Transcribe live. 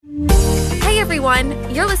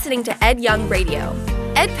everyone. You're listening to Ed Young Radio.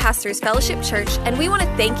 Ed pastors Fellowship Church, and we want to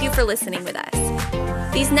thank you for listening with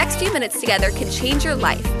us. These next few minutes together can change your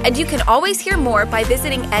life, and you can always hear more by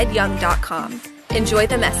visiting edyoung.com. Enjoy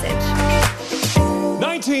the message.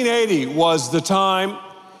 1980 was the time,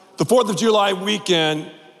 the 4th of July weekend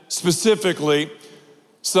specifically.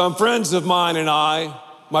 Some friends of mine and I,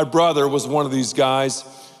 my brother was one of these guys,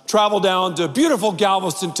 traveled down to beautiful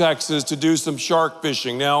Galveston, Texas to do some shark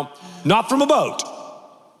fishing. Now, not from a boat,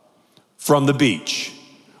 from the beach,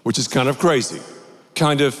 which is kind of crazy,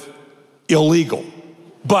 kind of illegal,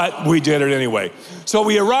 but we did it anyway. So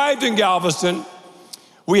we arrived in Galveston.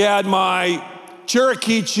 We had my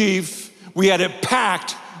Cherokee chief, we had it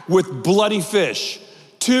packed with bloody fish,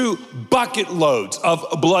 2 bucket loads of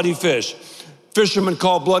bloody fish. Fishermen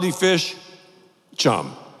call bloody fish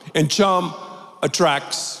chum, and chum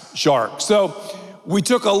attracts sharks. So we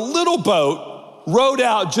took a little boat, rowed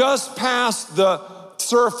out just past the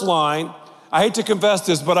surf line, I hate to confess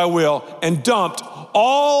this, but I will, and dumped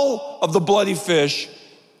all of the bloody fish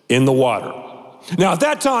in the water. Now, at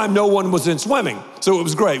that time, no one was in swimming, so it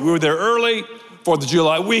was great. We were there early, 4th of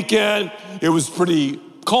July weekend. It was pretty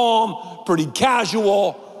calm, pretty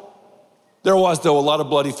casual. There was, though, a lot of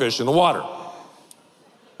bloody fish in the water.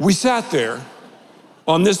 We sat there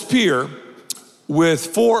on this pier with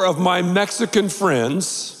 4 of my Mexican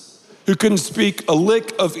friends who couldn't speak a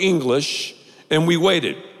lick of English, and we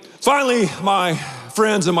waited. Finally, my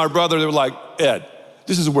friends and my brother, they were like, Ed,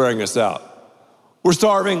 this is wearing us out. We're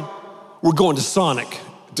starving. We're going to Sonic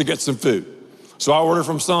to get some food. So I ordered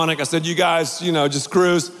from Sonic. I said, you guys, just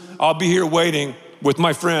cruise. I'll be here waiting with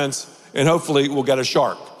my friends, and hopefully we'll get a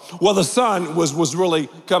shark. Well, the sun was really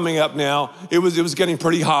coming up now. It was getting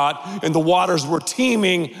pretty hot, and the waters were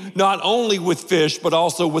teeming not only with fish, but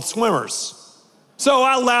also with swimmers. So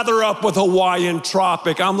I lather up with Hawaiian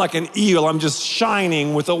Tropic. I'm like an eel. I'm just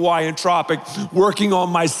shining with Hawaiian Tropic, working on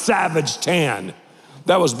my savage tan.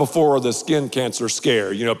 That was before the skin cancer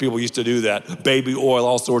scare. People used to do that. Baby oil,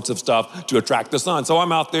 all sorts of stuff to attract the sun. So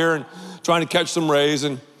I'm out there and trying to catch some rays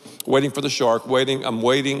and waiting for the shark. I'm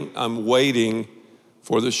waiting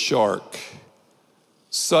for the shark.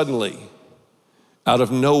 Suddenly, out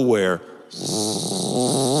of nowhere,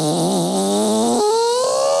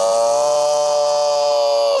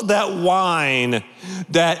 that whine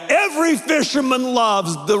that every fisherman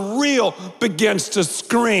loves, the reel begins to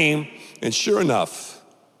scream. And sure enough,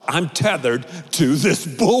 I'm tethered to this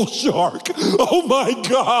bull shark. Oh my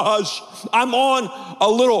gosh. I'm on a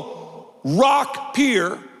little rock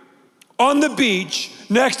pier on the beach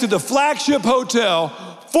next to the flagship hotel,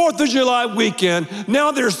 4th of July weekend.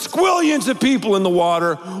 Now there's squillions of people in the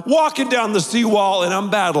water walking down the seawall, and I'm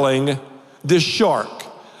battling this shark.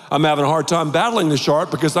 I'm having a hard time battling the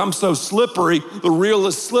shark because I'm so slippery. The reel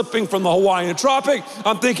is slipping from the Hawaiian Tropic.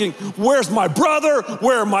 I'm thinking, where's my brother?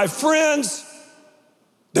 Where are my friends?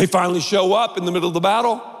 They finally show up in the middle of the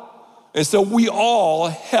battle. And so we all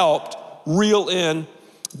helped reel in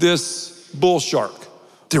this bull shark.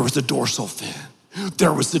 There was the dorsal fin.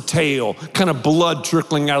 There was the tail, kind of blood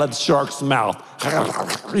trickling out of the shark's mouth.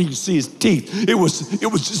 You see his teeth. It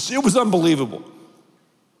was unbelievable.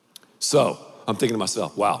 So I'm thinking to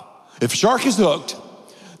myself, wow, if a shark is hooked,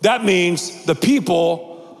 that means the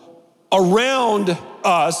people around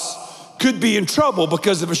us could be in trouble,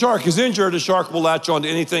 because if a shark is injured, a shark will latch onto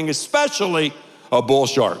anything, especially a bull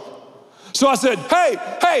shark. So I said, hey,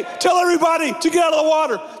 tell everybody to get out of the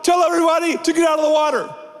water. Tell everybody to get out of the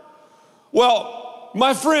water. Well,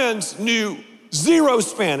 my friends knew 0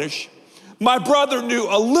 Spanish. My brother knew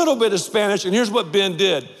a little bit of Spanish, and here's what Ben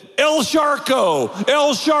did. El Charco.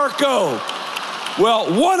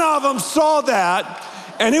 Well, one of them saw that,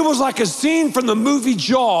 and it was like a scene from the movie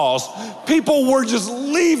Jaws. People were just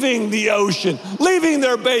leaving the ocean, leaving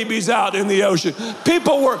their babies out in the ocean.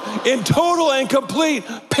 People were in total and complete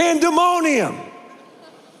pandemonium.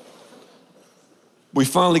 We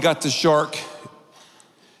finally got the shark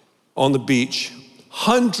on the beach.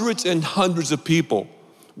 Hundreds and hundreds of people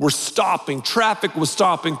were stopping. Traffic was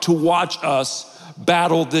stopping to watch us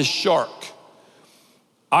battle this shark.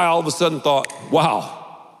 I all of a sudden thought,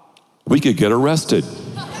 wow, we could get arrested.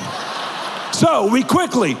 So we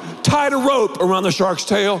quickly tied a rope around the shark's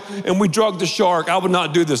tail and we drugged the shark. I would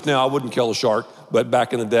not do this now. I wouldn't kill a shark. But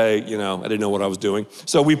back in the day, I didn't know what I was doing.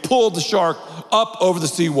 So we pulled the shark up over the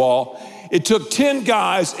seawall. It took 10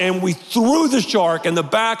 guys and we threw the shark in the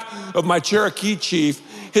back of my Cherokee chief.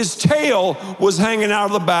 His tail was hanging out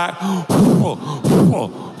of the back.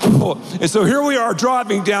 And so here we are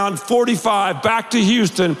driving down 45 back to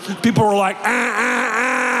Houston. People were like,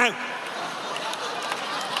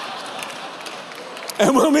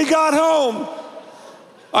 And when we got home,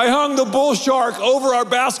 I hung the bull shark over our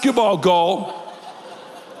basketball goal,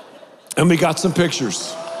 and we got some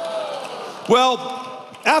pictures. Well,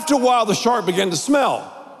 after a while, the shark began to smell.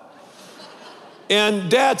 And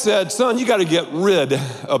Dad said, son, you got to get rid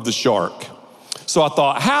of the shark. So I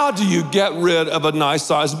thought, how do you get rid of a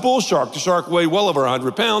nice-sized bull shark? The shark weighed well over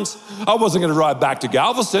 100 pounds. I wasn't going to drive back to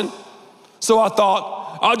Galveston. So I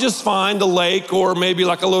thought, I'll just find a lake or maybe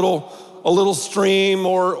like a little stream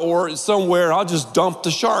or somewhere. I'll just dump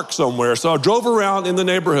the shark somewhere. So I drove around in the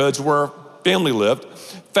neighborhoods where family lived,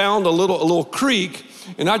 found a little creek,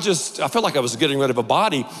 and I felt like I was getting rid of a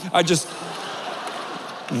body. I just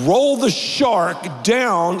rolled the shark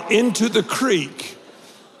down into the creek.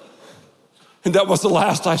 And that was the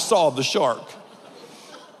last I saw of the shark.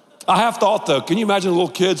 I have thought though, can you imagine little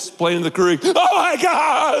kids playing in the creek? Oh my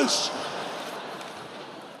gosh!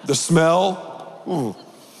 The smell. Ooh.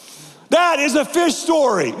 That is a fish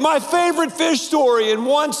story, my favorite fish story. And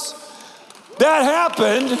once that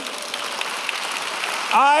happened,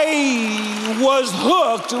 I was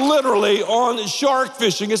hooked literally on shark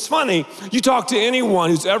fishing. It's funny, you talk to anyone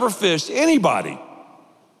who's ever fished, anybody,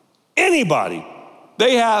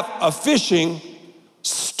 they have a fishing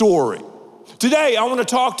story. Today, I want to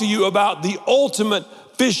talk to you about the ultimate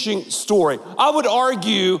fishing story. I would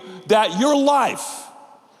argue that your life,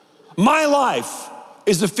 my life,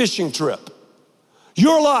 is a fishing trip.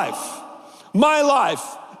 Your life, my life,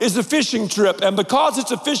 is a fishing trip. And because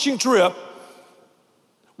it's a fishing trip,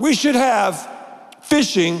 we should have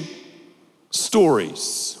fishing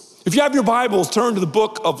stories. If you have your Bibles, turn to the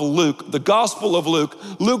book of Luke, the Gospel of Luke,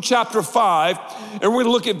 Luke chapter 5, and we're going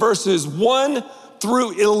to look at verses 1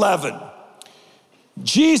 through 11.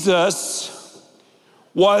 Jesus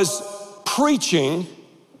was preaching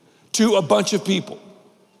to a bunch of people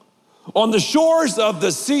on the shores of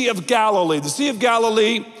the Sea of Galilee. The Sea of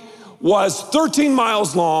Galilee was 13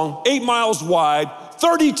 miles long, 8 miles wide,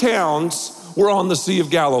 30 towns were on the Sea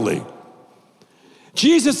of Galilee.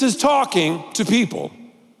 Jesus is talking to people.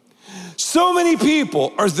 So many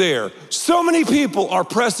people are there. So many people are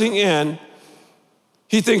pressing in.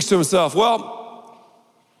 He thinks to himself, well,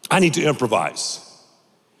 I need to improvise.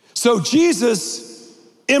 So Jesus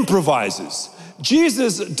improvises.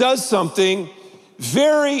 Jesus does something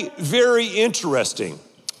very, very interesting.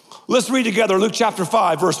 Let's read together Luke chapter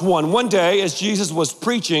 5, verse 1. One day, as Jesus was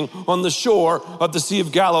preaching on the shore of the Sea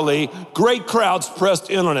of Galilee, great crowds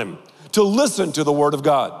pressed in on him to listen to the word of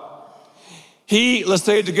God. He, let's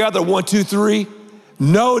say it together, 1, 2, 3,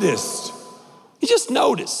 noticed. He just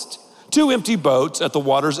noticed 2 empty boats at the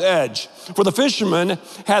water's edge, for the fishermen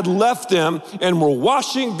had left them and were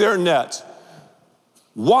washing their nets.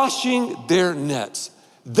 Washing their nets.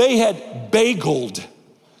 They had bageled.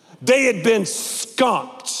 They had been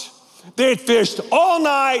skunked. They had fished all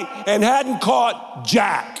night and hadn't caught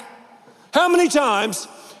jack. How many times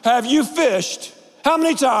have you fished? How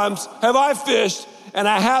many times have I fished and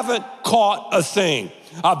I haven't caught a thing?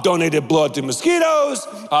 I've donated blood to mosquitoes.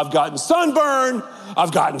 I've gotten sunburned.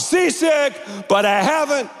 I've gotten seasick, but I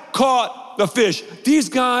haven't caught the fish. These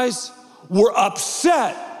guys were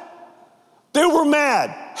upset. They were mad.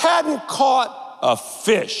 Hadn't caught a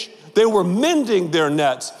fish. They were mending their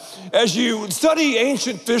nets. As you study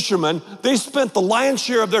ancient fishermen, they spent the lion's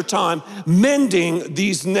share of their time mending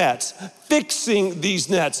these nets, fixing these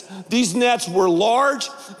nets. These nets were large.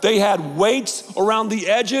 They had weights around the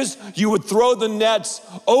edges. You would throw the nets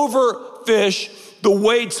over fish. The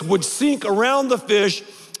weights would sink around the fish.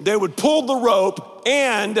 They would pull the rope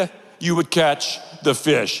and you would catch the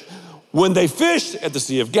fish. When they fished at the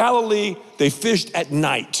Sea of Galilee, they fished at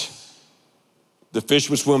night. The fish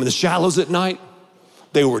would swim in the shallows at night.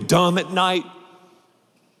 They were dumb at night.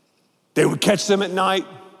 They would catch them at night.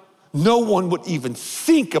 No one would even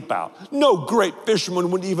think about, no great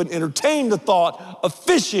fisherman would even entertain the thought of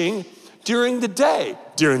fishing during the day.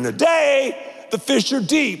 During the day, the fish are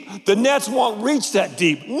deep. The nets won't reach that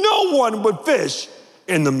deep. No one would fish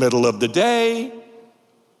in the middle of the day.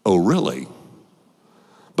 Oh, really?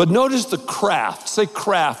 But notice the craft. Say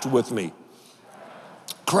craft with me.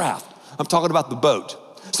 Craft. I'm talking about the boat.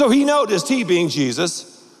 So he noticed, he being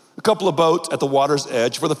Jesus, a couple of boats at the water's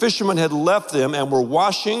edge, for the fishermen had left them and were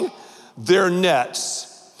washing their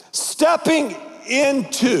nets. Stepping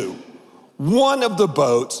into one of the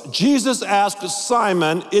boats, Jesus asked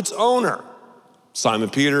Simon, its owner. Simon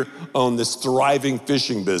Peter owned this thriving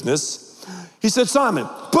fishing business. He said, Simon,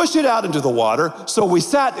 push it out into the water. So we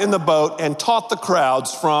sat in the boat and taught the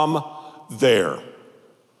crowds from there.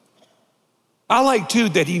 I like too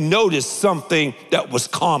that he noticed something that was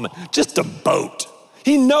common, just a boat.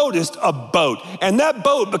 He noticed a boat, and that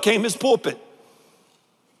boat became his pulpit.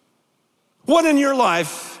 What in your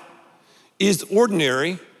life is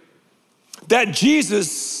ordinary that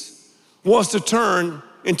Jesus wants to turn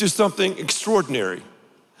into something extraordinary?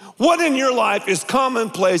 What in your life is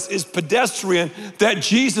commonplace, is pedestrian, that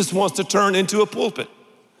Jesus wants to turn into a pulpit?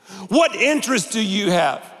 What interest do you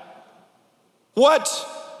have? What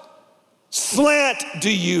slant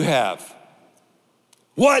do you have?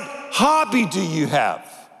 What hobby do you have?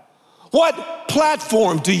 What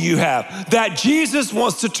platform do you have that Jesus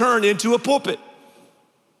wants to turn into a pulpit?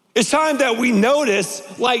 It's time that we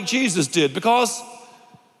notice like Jesus did, because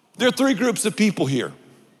there are three groups of people here.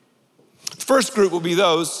 The first group will be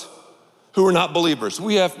those who are not believers.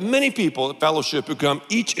 We have many people at Fellowship who come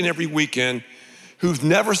each and every weekend who've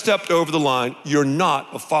never stepped over the line. You're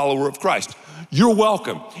not a follower of Christ. You're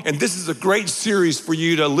welcome. And this is a great series for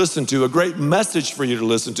you to listen to, a great message for you to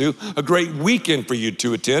listen to, a great weekend for you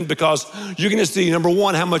to attend, because you're gonna see, number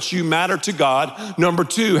one, how much you matter to God. Number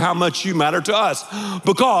two, how much you matter to us.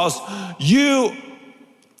 Because you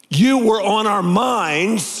were on our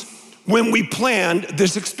minds when we planned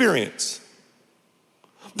this experience.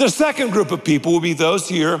 The second group of people will be those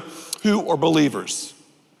here who are believers.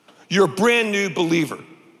 You're a brand new believer.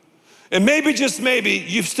 And maybe, just maybe,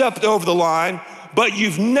 you've stepped over the line, but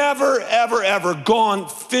you've never, ever, ever gone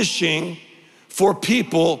fishing for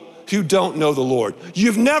people who don't know the Lord.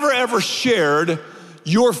 You've never, ever shared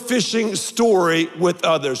your fishing story with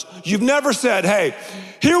others. You've never said, hey,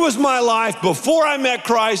 here was my life before I met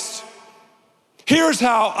Christ. Here's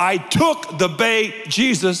how I took the bait,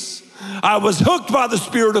 Jesus. I was hooked by the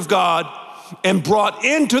Spirit of God and brought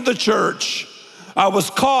into the church. I was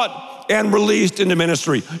caught and released into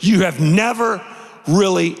ministry. You have never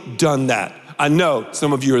really done that. I know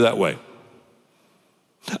some of you are that way.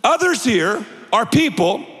 Others here are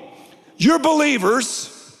people, you're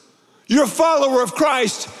believers, you're a follower of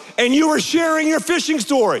Christ, and you are sharing your fishing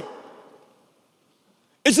story.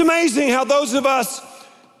 It's amazing how those of us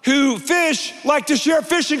who fish like to share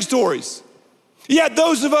fishing stories. Yet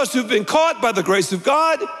those of us who've been caught by the grace of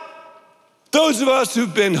God, those of us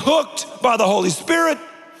who've been hooked by the Holy Spirit,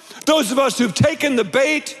 those of us who've taken the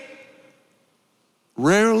bait,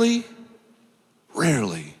 rarely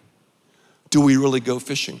do we really go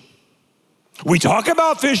fishing. We talk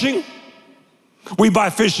about fishing, we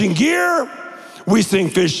buy fishing gear, we sing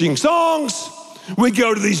fishing songs, we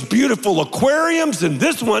go to these beautiful aquariums, and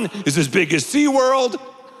this one is as big as SeaWorld.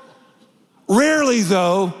 Rarely,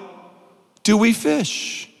 though, do we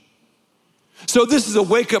fish. So this is a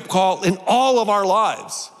wake-up call in all of our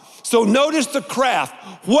lives. So notice the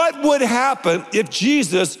craft. What would happen if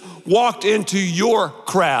Jesus walked into your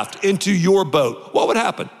craft, into your boat? What would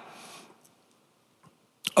happen?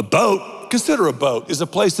 A boat, consider a boat, is a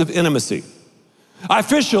place of intimacy. I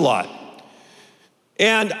fish a lot,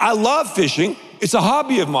 and I love fishing. It's a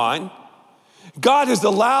hobby of mine. God has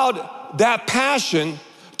allowed that passion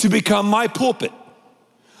to become my pulpit,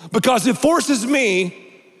 because it forces me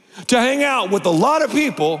to hang out with a lot of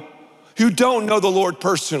people who don't know the Lord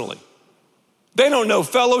personally. They don't know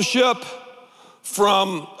Fellowship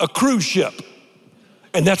from a cruise ship,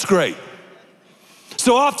 and that's great.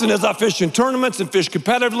 So often as I fish in tournaments and fish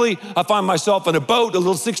competitively, I find myself in a boat, a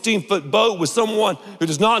little 16-foot boat with someone who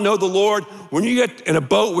does not know the Lord. When you get in a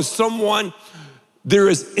boat with someone, there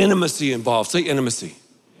is intimacy involved. Say intimacy,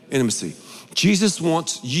 intimacy. Jesus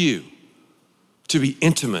wants you to be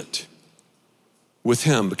intimate with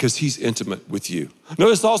him because he's intimate with you.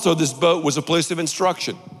 Notice also this boat was a place of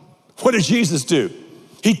instruction. What did Jesus do?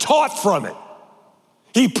 He taught from it.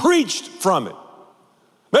 He preached from it.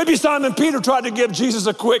 Maybe Simon Peter tried to give Jesus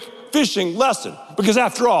a quick fishing lesson because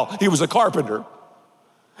after all, he was a carpenter.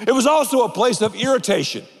 It was also a place of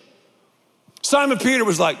irritation. Simon Peter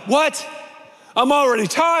was like, what? I'm already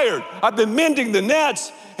tired. I've been mending the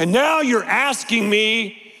nets, and now you're asking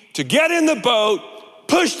me to get in the boat,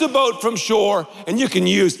 push the boat from shore, and you can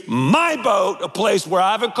use my boat, a place where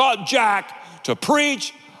I haven't caught jack, to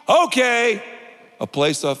preach. Okay, a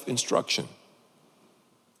place of instruction.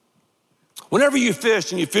 Whenever you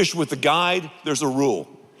fish and you fish with a guide, there's a rule.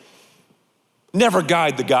 Never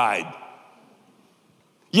guide the guide.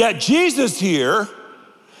 Yet Jesus here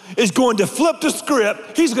is going to flip the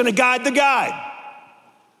script. He's going to guide the guide.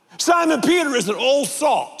 Simon Peter is an old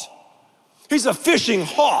salt. He's a fishing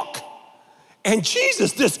hawk. And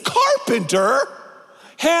Jesus, this carpenter,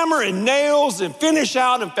 hammer and nails and finish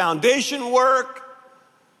out and foundation work,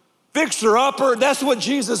 fixer-upper, that's what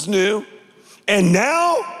Jesus knew. And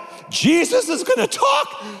now Jesus is gonna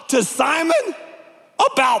talk to Simon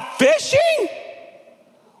about fishing?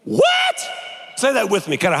 What? Say that with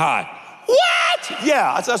me, kind of high. What?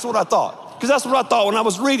 Yeah, that's what I thought. Because that's what I thought when I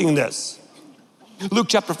was reading this. Luke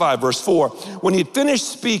chapter 5, verse 4. When he had finished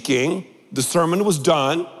speaking, the sermon was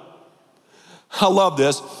done. I love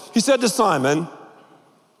this. He said to Simon,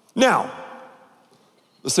 now,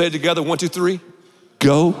 let's say it together, 1, 2, 3.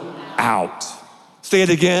 Go out. Say it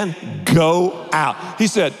again, go out. He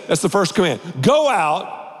said, that's the first command. Go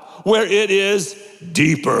out where it is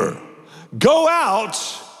deeper. Go out,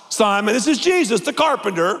 Simon. This is Jesus, the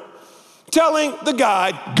carpenter, telling the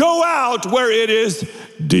guide, go out where it is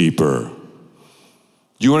deeper.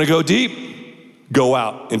 You want to go deep? Go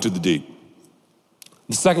out into the deep.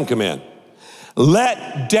 The second command,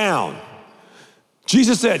 let down.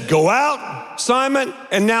 Jesus said, go out, Simon,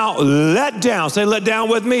 and now let down. Say let down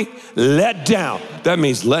with me. Let down. That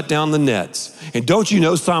means let down the nets. And don't you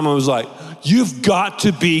know, Simon was like, you've got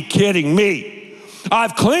to be kidding me.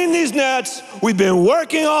 I've cleaned these nets. We've been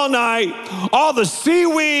working all night. All the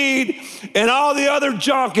seaweed and all the other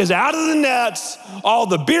junk is out of the nets. All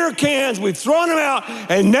the beer cans, we've thrown them out.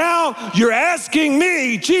 And now you're asking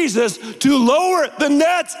me, Jesus, to lower the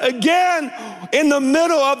nets again in the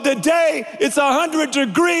middle of the day. It's 100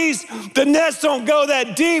 degrees. The nets don't go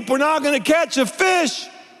that deep. We're not going to catch a fish.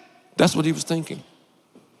 That's what he was thinking.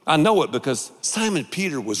 I know it because Simon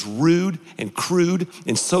Peter was rude and crude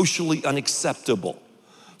and socially unacceptable,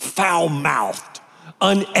 foul-mouthed,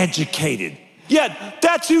 uneducated. Yet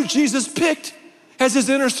that's who Jesus picked as his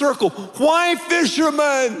inner circle. Why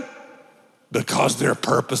fishermen? Because they're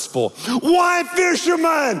purposeful. Why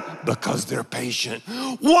fishermen? Because they're patient.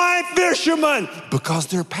 Why fishermen? Because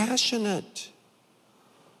they're passionate.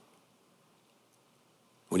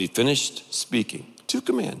 When he finished speaking, 2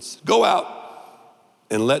 commands. Go out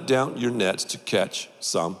and let down your nets to catch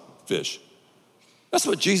some fish. That's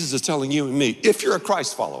what Jesus is telling you and me. If you're a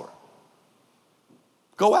Christ follower,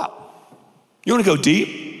 go out. You want to go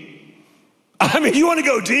deep? You want to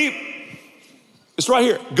go deep? It's right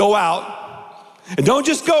here. Go out. And don't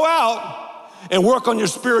just go out and work on your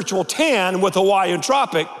spiritual tan with Hawaiian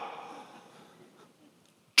Tropic.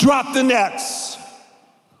 Drop the nets.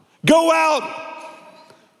 Go out.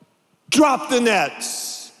 Drop the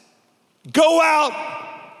nets. Go out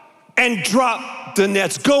and drop the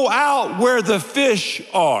nets. Go out where the fish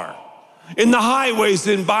are. In the highways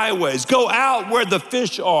and byways. Go out where the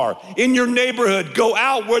fish are. In your neighborhood, go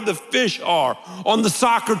out where the fish are. On the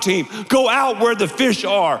soccer team, go out where the fish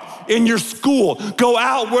are. In your school, go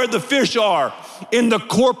out where the fish are. In the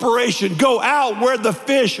corporation, go out where the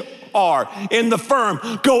fish are. In the firm,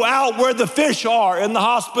 go out where the fish are. In the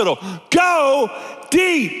hospital, go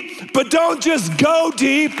deep. But don't just go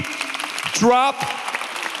deep. Drop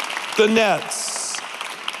the nets.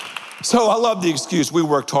 So I love the excuse. We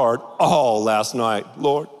worked hard all last night.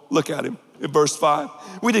 Lord, look at him in verse 5.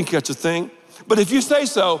 We didn't catch a thing. But if you say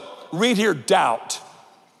so, read here doubt.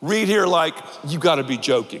 Read here like you got to be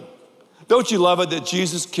joking. Don't you love it that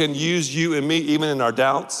Jesus can use you and me even in our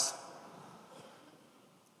doubts?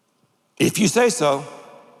 If you say so,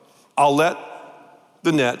 I'll let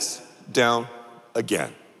the nets down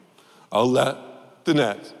again. I'll let the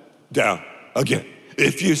nets down again.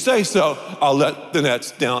 If you say so, I'll let the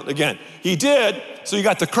nets down again. He did. So you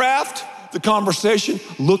got the craft, the conversation.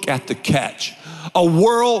 Look at the catch. A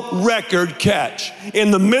world record catch. In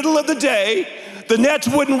the middle of the day, the nets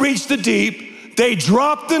wouldn't reach the deep. They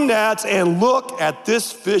dropped the nets and look at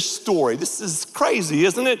this fish story. This is crazy,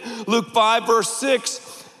 isn't it? Luke 5, verse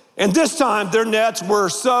 6. And this time their nets were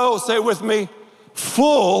so, say it with me,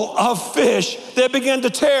 full of fish that began to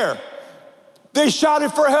tear. They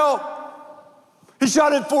shouted for help. He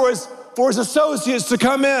shouted for his associates to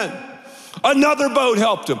come in. Another boat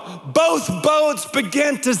helped him. Both boats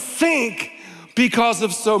began to sink because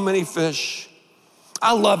of so many fish.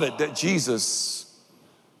 I love it that Jesus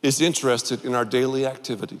is interested in our daily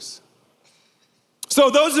activities.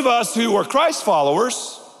 So those of us who are Christ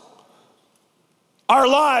followers, our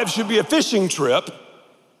lives should be a fishing trip.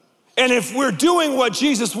 And if we're doing what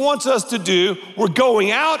Jesus wants us to do, we're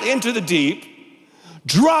going out into the deep,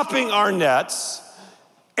 dropping our nets,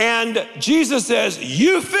 and Jesus says,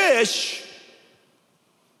 you fish,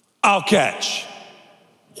 I'll catch.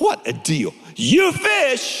 What a deal. You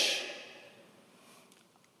fish,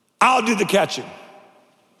 I'll do the catching.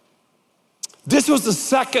 This was the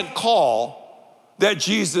second call that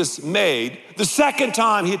Jesus made. The second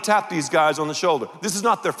time he tapped these guys on the shoulder. This is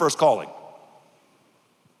not their first calling.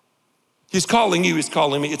 He's calling you, he's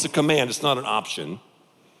calling me. It's a command, it's not an option.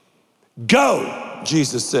 Go,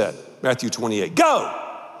 Jesus said, Matthew 28, go.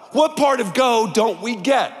 What part of go don't we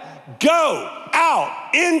get? Go out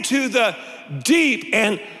into the deep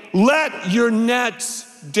and let your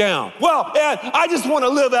nets down. Well, Ed, I just want to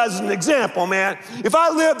live as an example, man. If I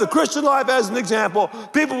live the Christian life as an example,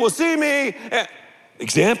 people will see me.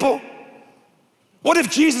 Example? What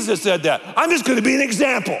if Jesus had said that? I'm just going to be an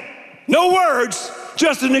example. No words,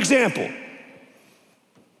 just an example.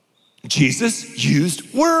 Jesus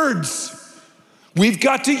used words. We've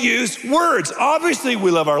got to use words. Obviously,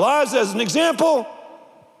 we live our lives as an example.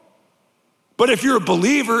 But if you're a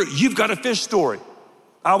believer, you've got a fish story.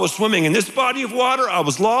 I was swimming in this body of water. I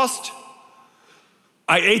was lost.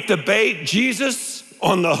 I ate the bait, Jesus,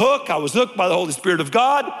 on the hook. I was hooked by the Holy Spirit of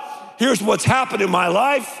God. Here's what's happened in my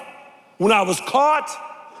life. When I was caught,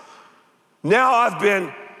 now I've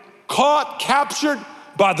been caught, captured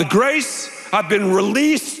by the grace. I've been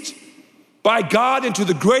released by God into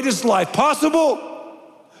the greatest life possible.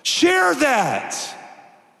 Share that.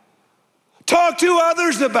 Talk to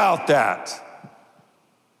others about that.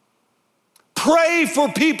 Pray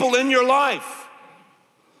for people in your life.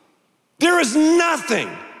 There is nothing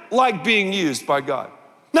like being used by God.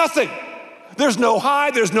 Nothing. There's no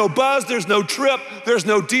high, there's no buzz, there's no trip, there's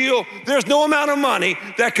no deal, there's no amount of money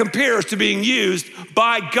that compares to being used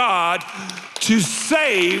by God to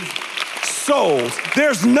save souls.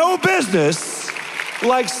 There's no business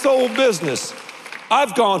like soul business.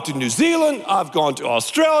 I've gone to New Zealand, I've gone to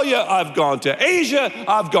Australia, I've gone to Asia,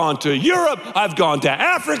 I've gone to Europe, I've gone to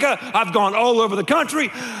Africa, I've gone all over the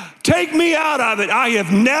country. Take me out of it. I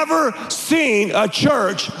have never seen a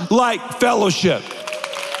church like Fellowship.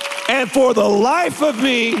 And for the life of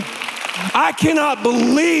me, I cannot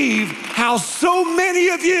believe how so many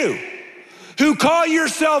of you who call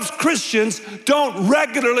yourselves Christians don't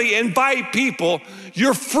regularly invite people,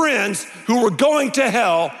 your friends who are going to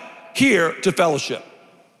hell, here to Fellowship.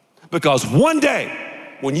 Because one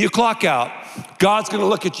day, when you clock out, God's gonna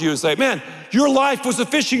look at you and say, man, your life was a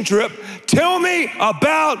fishing trip. Tell me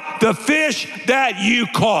about the fish that you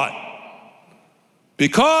caught.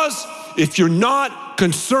 Because if you're not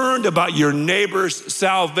concerned about your neighbor's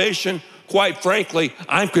salvation, quite frankly,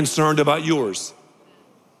 I'm concerned about yours.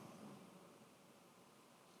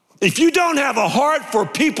 If you don't have a heart for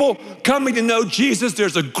people coming to know Jesus,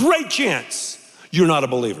 there's a great chance you're not a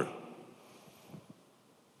believer.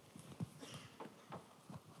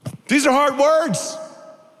 These are hard words.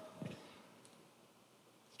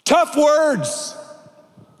 Tough words.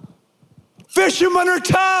 Fishermen are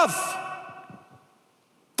tough.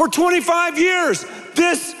 For 25 years,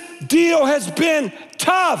 this deal has been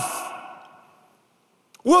tough.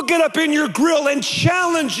 We'll get up in your grill and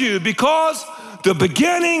challenge you because the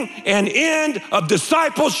beginning and end of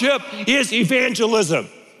discipleship is evangelism.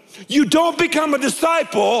 You don't become a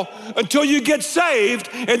disciple until you get saved,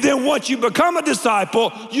 and then once you become a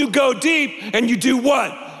disciple, you go deep and you do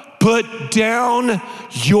what? Put down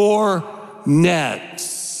your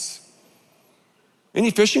nets.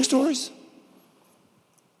 Any fishing stories?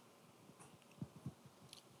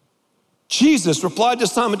 Jesus replied to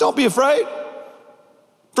Simon, don't be afraid.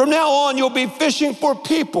 From now on, you'll be fishing for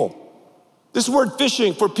people. This word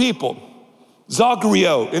fishing for people,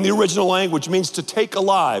 zagrio in the original language, means to take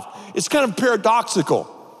alive. It's kind of paradoxical.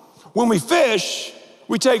 When we fish,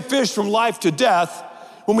 we take fish from life to death.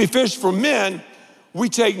 When we fish for men, we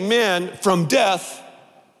take men from death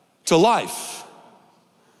to life.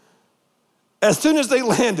 As soon as they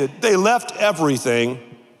landed, they left everything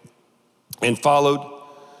and followed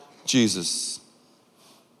Jesus.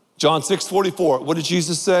 John 6:44, what did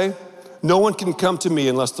Jesus say? No one can come to me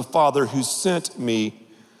unless the Father who sent me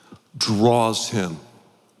draws him.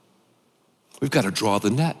 We've got to draw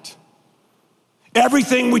the net.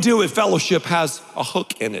 Everything we do at Fellowship has a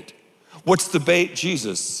hook in it. What's the bait?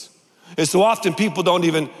 Jesus. And so often people don't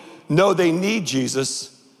even know they need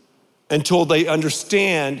Jesus until they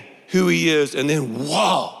understand who he is, and then,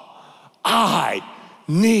 whoa, I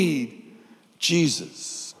need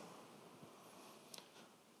Jesus.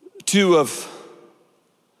 Two of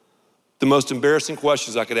the most embarrassing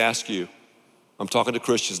questions I could ask you, I'm talking to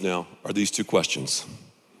Christians now, are these two questions.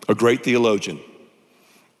 A great theologian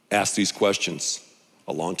asked these questions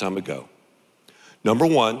a long time ago. Number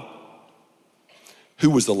one, who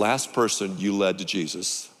was the last person you led to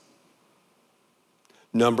Jesus?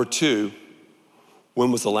 Number two,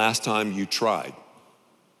 when was the last time you tried?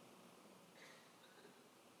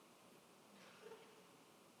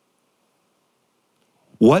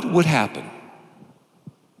 What would happen?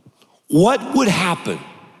 What would happen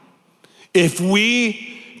if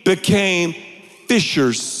we became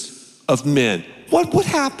fishers of men? What would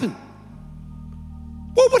happen?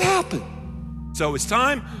 What would happen? So it's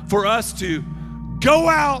time for us to go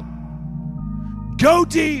out, go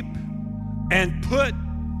deep, and put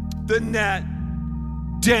the net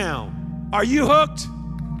down. Are you hooked?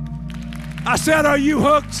 I said, are you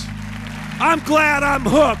hooked? I'm glad I'm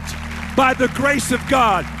hooked by the grace of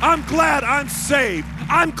God. I'm glad I'm saved.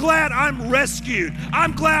 I'm glad I'm rescued.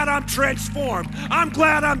 I'm glad I'm transformed. I'm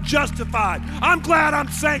glad I'm justified. I'm glad I'm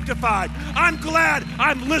sanctified. I'm glad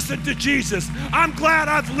I'm listened to Jesus. I'm glad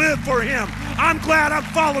I've lived for him. I'm glad I'm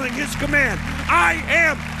following his command. I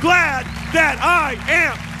am glad that I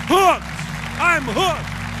am hooked. I'm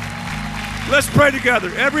hooked. Let's pray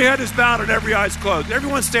together. Every head is bowed and every eye is closed.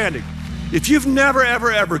 Everyone standing. If you've never,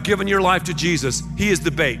 ever, ever given your life to Jesus, he is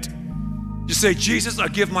the bait. Just say, Jesus, I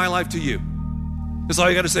give my life to you. That's all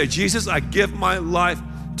you got to say. Jesus, I give my life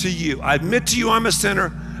to you. I admit to you I'm a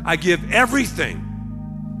sinner. I give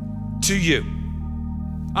everything to you.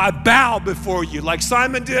 I bow before you. Like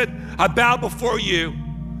Simon did, I bow before you.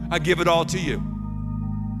 I give it all to you.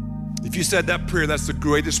 If you said that prayer, that's the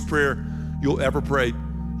greatest prayer you'll ever pray.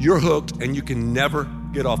 You're hooked and you can never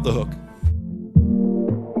get off the hook.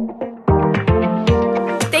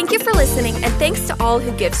 Thank you for listening, and thanks to all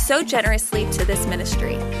who give so generously to this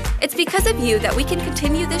ministry. It's because of you that we can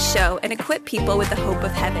continue this show and equip people with the hope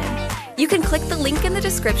of heaven. You can click the link in the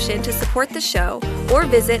description to support the show or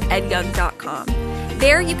visit edyoung.com.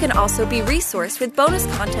 There you can also be resourced with bonus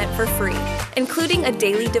content for free, including a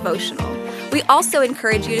daily devotional. We also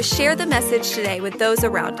encourage you to share the message today with those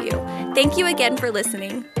around you. Thank you again for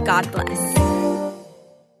listening. God bless.